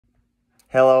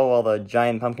Hello, all the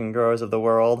giant pumpkin growers of the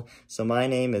world. So my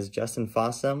name is Justin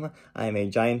Fossum. I am a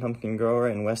giant pumpkin grower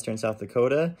in western South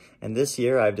Dakota, and this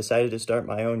year I've decided to start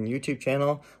my own YouTube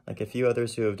channel, like a few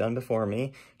others who have done before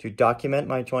me, to document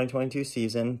my 2022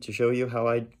 season, to show you how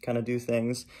I kind of do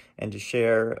things, and to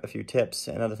share a few tips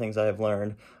and other things I have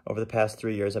learned over the past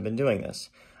 3 years I've been doing this.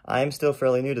 I'm still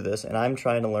fairly new to this, and I'm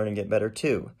trying to learn and get better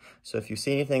too. So if you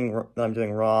see anything that I'm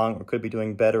doing wrong or could be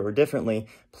doing better or differently,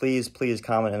 please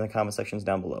comment in the comment sections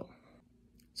down below.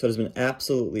 So it has been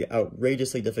absolutely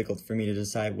outrageously difficult for me to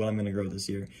decide what I'm going to grow this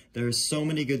year. There are so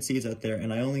many good seeds out there,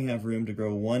 and I only have room to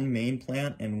grow one main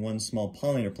plant and one small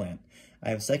pollinator plant. I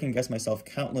have second-guessed myself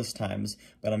countless times,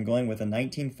 but I'm going with a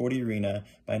 1940 Arena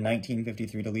by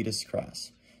 1953 Deletus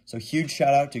cross. So huge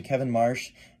shout out to Kevin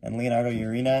Marsh and Leonardo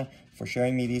Urena for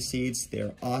sharing me these seeds.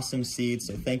 They're awesome seeds,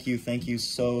 so thank you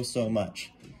so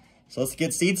much. So let's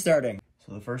get seed starting.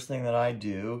 So the first thing that I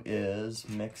do is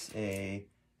mix a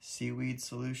seaweed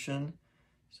solution.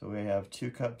 So we have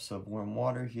 2 cups of warm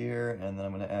water here, and then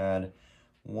I'm going to add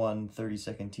 1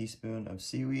 32nd teaspoon of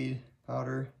seaweed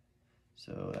powder.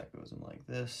 So that goes in like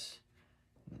this,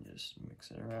 and just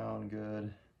mix it around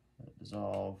good, let it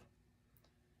dissolve.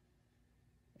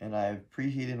 And I've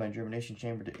preheated my germination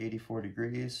chamber to 84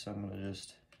 degrees, so I'm going to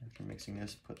just, after mixing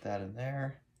this, put that in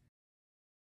there.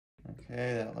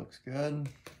 Okay, that looks good.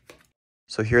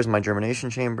 So here's my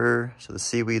germination chamber. So the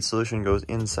seaweed solution goes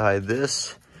inside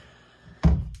this.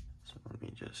 So let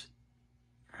me just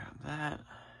grab that.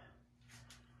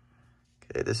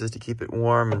 Okay, this is to keep it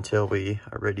warm until we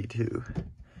are ready to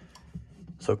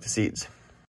soak the seeds.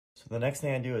 So the next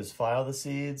thing I do is file the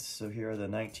seeds. So here are the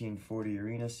 1940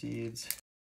 Arena seeds.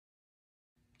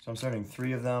 So I'm starting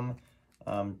 3 of them,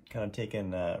 kind of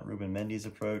taking Ruben Mendy's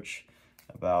approach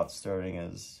about starting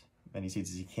as many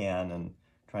seeds as you can and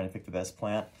trying to pick the best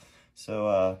plant.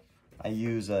 So I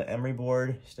use an Emory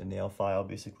board, just a nail file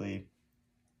basically,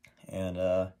 and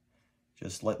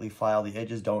just lightly file the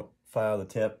edges. Don't file the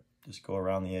tip, just go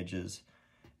around the edges.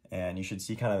 And you should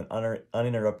see kind of an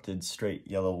uninterrupted straight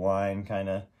yellow line kind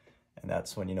of, and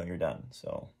that's when you know you're done.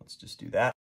 So let's just do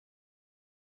that.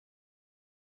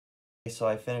 So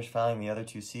I finished filing the other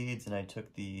 2 seeds, and I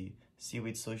took the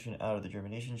seaweed solution out of the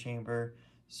germination chamber.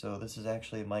 So this is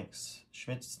actually Mike's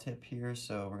Schmidt's tip here.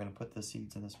 So we're going to put the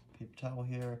seeds in this paper towel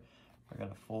here. We're going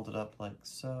to fold it up like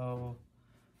so.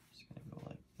 Just going to go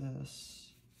like this.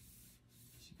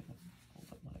 Just going to fold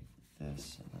it like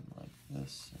this, and then like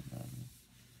this, and then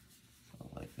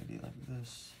like maybe like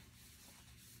this,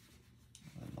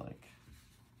 and then like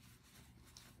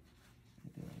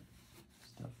maybe like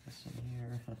stuff this in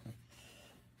here.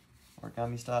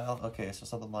 Origami style. Okay, so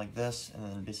something like this, and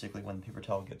then basically when the paper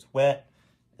towel gets wet,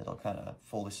 it'll kind of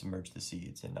fully submerge the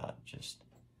seeds and not just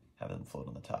have them float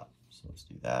on the top. So let's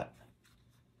do that.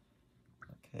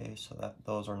 Okay, so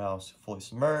those are now fully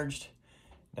submerged.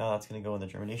 Now that's going to go in the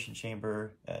germination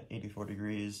chamber at 84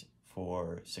 degrees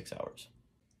for 6 hours.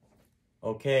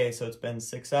 Okay, so it's been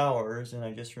 6 hours, and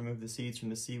I just removed the seeds from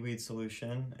the seaweed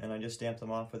solution, and I just stamped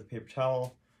them off with a paper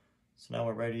towel. So now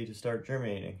we're ready to start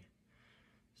germinating.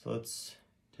 So let's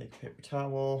take a paper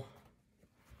towel,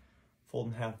 fold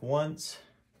in half once,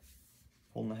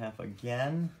 fold in half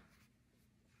again.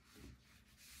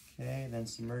 Okay, then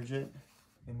submerge it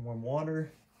in warm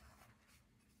water.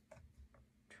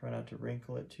 Try not to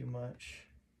wrinkle it too much.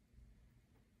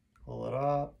 Pull it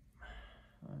up.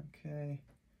 Okay.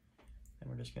 And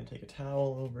we're just going to take a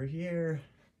towel over here,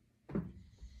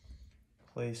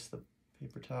 place the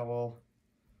paper towel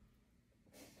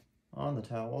on the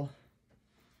towel.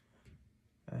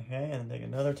 Okay, and then take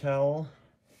another towel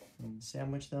and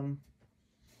sandwich them.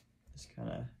 Just kind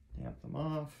of damp them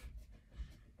off,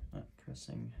 not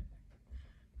pressing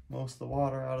most of the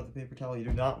water out of the paper towel. You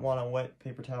do not want a wet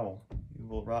paper towel. You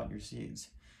will rot your seeds.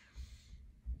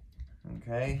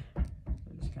 Okay, so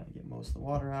just kind of get most of the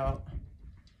water out.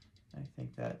 I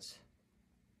think that's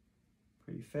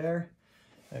pretty fair.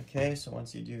 Okay, so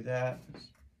once you do that,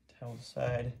 towel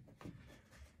aside.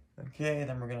 Okay,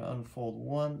 then we're going to unfold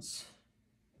once.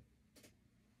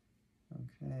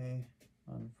 Okay,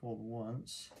 unfold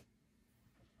once.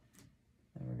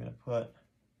 And we're going to put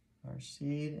our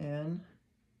seed in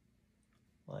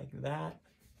like that.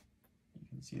 You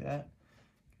can see that.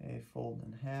 Okay, fold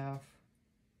in half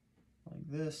like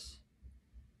this.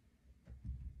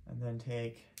 And then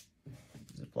take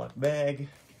a Ziploc bag,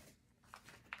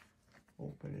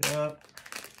 open it up,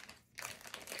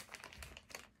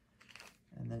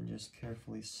 and then just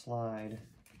carefully slide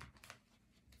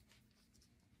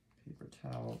paper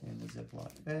towel in the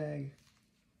Ziploc bag.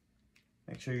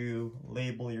 Make sure you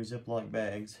label your Ziploc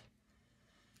bags.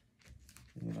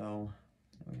 You know,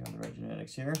 we have the red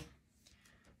mix here.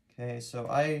 Okay, so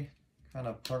I kind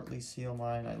of partly seal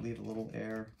mine. I leave a little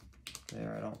air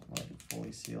there. I don't like to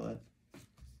fully seal it.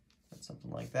 But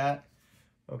something like that.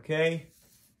 Okay,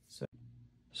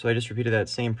 so I just repeated that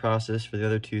same process for the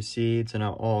other 2 seeds, and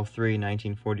now all 3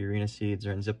 1940 Arena seeds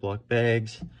are in Ziploc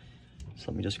bags. So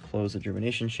let me just close the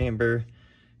germination chamber.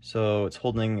 So it's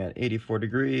holding at 84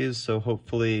 degrees, so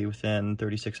hopefully within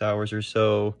 36 hours or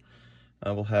so,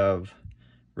 we'll have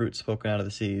roots poking out of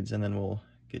the seeds, and then we'll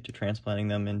get to transplanting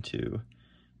them into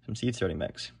some seed starting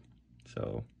mix.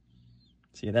 So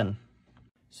see you then.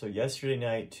 So yesterday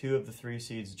night, 2 of the 3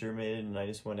 seeds germinated, and I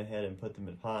just went ahead and put them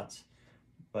in pots.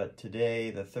 But today,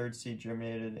 the 3rd seed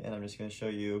germinated, and I'm just going to show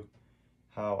you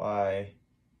how I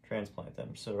transplant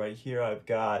them. So right here, I've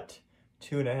got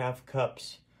 2.5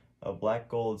 cups of black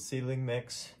gold seedling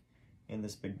mix in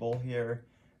this big bowl here,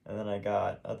 and then I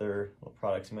got other little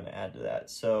products I'm going to add to that.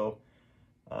 So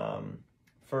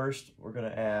first, we're going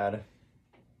to add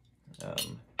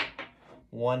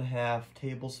 1/2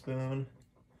 tablespoon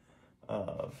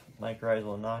of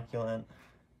mycorrhizal inoculant.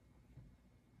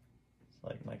 It's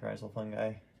like mycorrhizal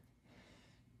fungi.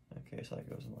 Okay, so that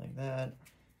goes in like that.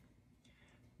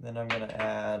 Then I'm going to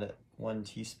add 1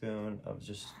 teaspoon of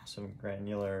just some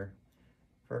granular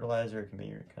fertilizer. It can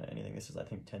be kind of anything. This is, I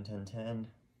think, 10-10-10.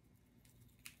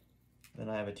 Then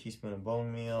I have a teaspoon of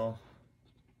bone meal.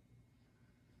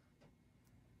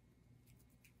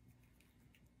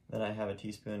 Then I have a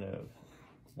teaspoon of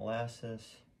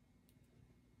molasses.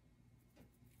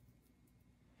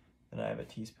 Then I have a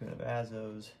teaspoon of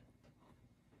azos,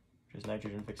 which is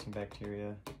nitrogen fixing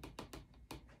bacteria.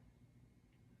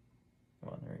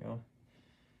 Come on, there we go.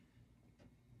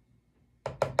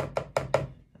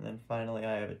 And then finally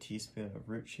I have a teaspoon of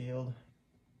root shield.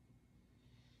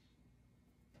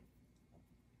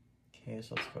 Okay,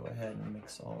 so let's go ahead and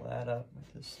mix all that up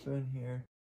with this spoon here.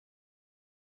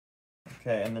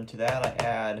 Okay, and then to that I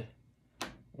add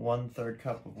 1/3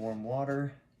 cup of warm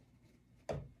water.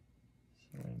 So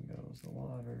in goes the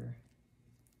water.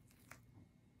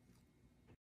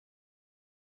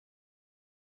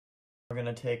 We're going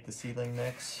to take the seedling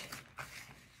mix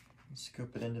and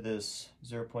scoop it into this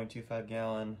 0.25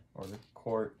 gallon or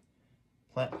quart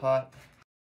plant pot.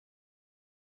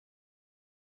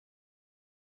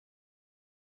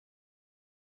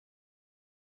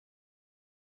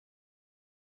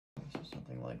 So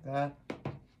something like that.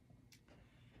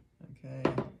 Okay.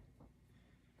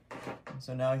 And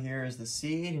so now here is the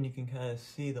seed, and you can kind of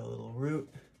see the little root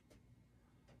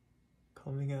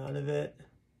coming out of it.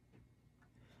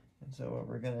 And so what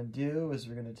we're going to do is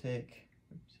we're going to take,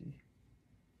 oopsie,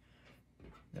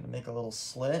 we're going to make a little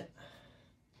slit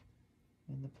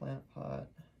in the plant pot.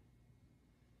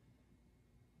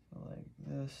 So like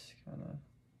this, kind of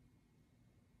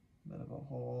a bit of a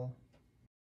hole.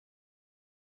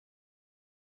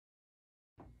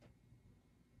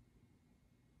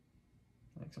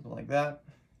 Like something like that.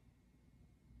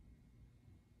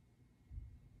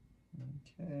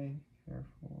 Okay,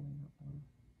 careful.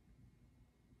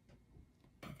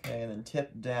 Okay, and then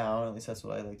tip down, at least that's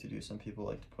what I like to do. Some people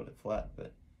like to put it flat,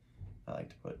 but I like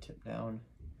to put it tip down.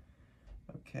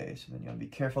 Okay, so then you want to be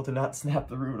careful to not snap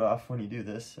the root off when you do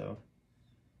this, so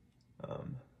really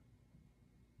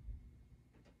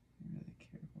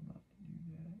careful not to do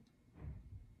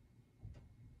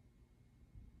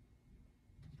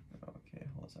that. Okay,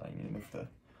 hold on, I need to make the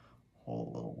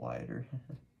hole a little wider.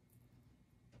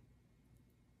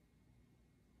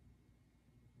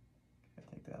 I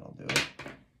think that'll do it.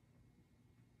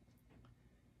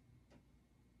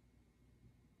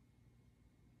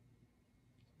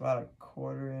 About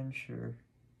 1/4 inch or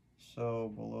so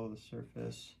below the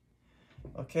surface.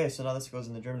 Okay, so now this goes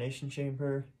in the germination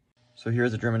chamber. So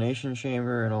here's the germination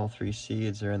chamber, and all 3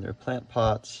 seeds are in their plant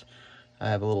pots. I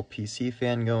have a little PC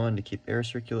fan going to keep air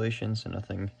circulation so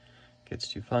nothing gets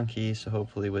too funky. So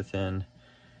hopefully within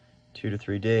 2 to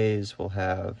 3 days, we'll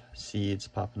have seeds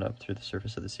popping up through the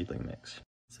surface of the seedling mix.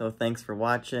 So thanks for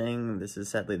watching. This is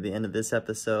sadly the end of this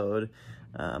episode,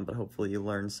 but hopefully you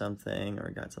learned something or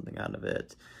got something out of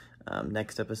it.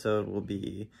 Next episode will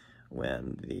be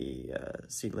when the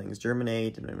seedlings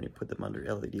germinate and when we put them under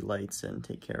LED lights and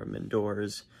take care of them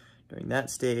indoors during that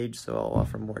stage. So I'll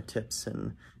offer more tips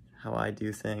and how I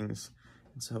do things.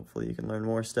 And so hopefully you can learn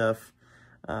more stuff.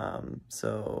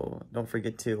 So don't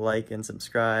forget to like and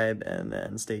subscribe, and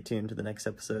then stay tuned to the next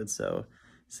episode. So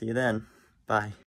see you then. Bye.